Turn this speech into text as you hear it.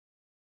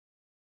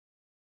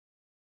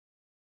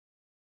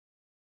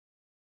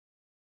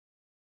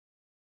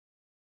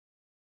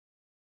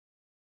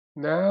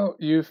Now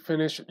you've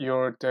finished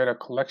your data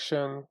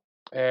collection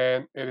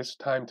and it is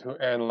time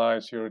to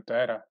analyze your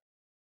data.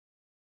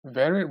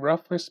 Very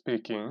roughly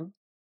speaking,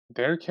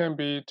 there can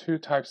be two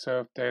types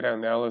of data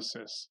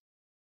analysis.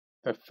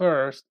 The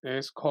first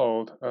is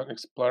called an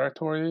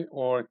exploratory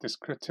or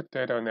descriptive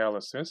data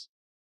analysis,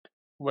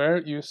 where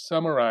you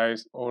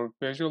summarize or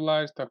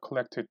visualize the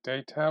collected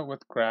data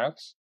with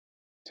graphs,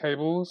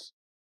 tables,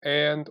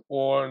 and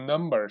or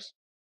numbers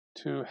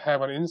to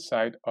have an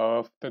insight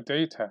of the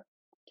data.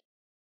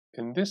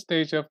 In this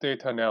stage of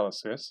data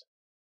analysis,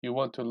 you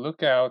want to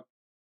look out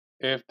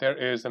if there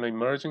is an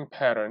emerging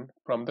pattern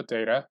from the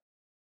data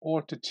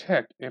or to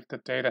check if the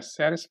data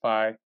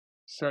satisfy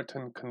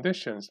certain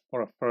conditions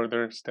for a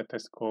further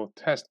statistical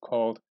test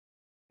called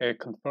a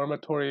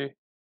confirmatory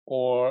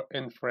or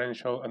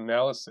inferential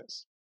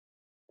analysis.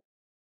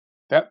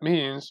 That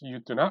means you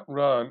do not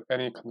run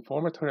any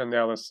confirmatory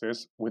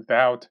analysis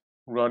without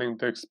running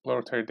the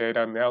exploratory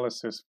data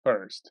analysis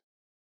first.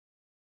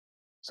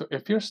 So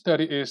if your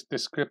study is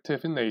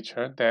descriptive in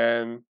nature,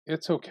 then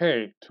it's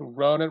okay to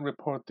run and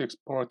report the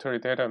exploratory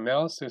data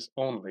analysis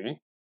only.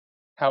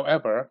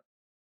 However,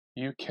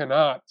 you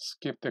cannot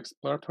skip the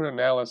exploratory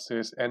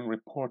analysis and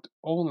report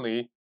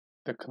only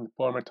the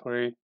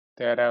confirmatory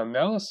data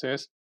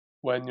analysis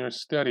when your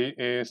study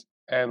is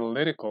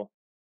analytical,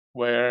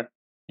 where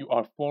you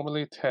are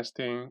formally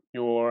testing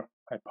your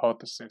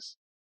hypothesis.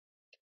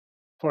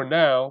 For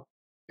now,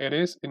 it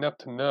is enough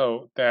to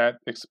know that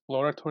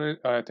exploratory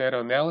data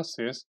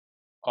analysis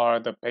are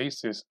the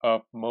basis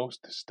of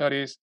most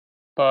studies,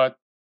 but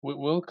we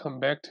will come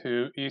back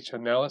to each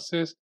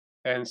analysis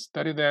and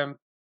study them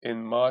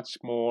in much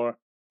more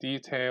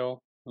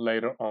detail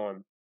later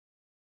on.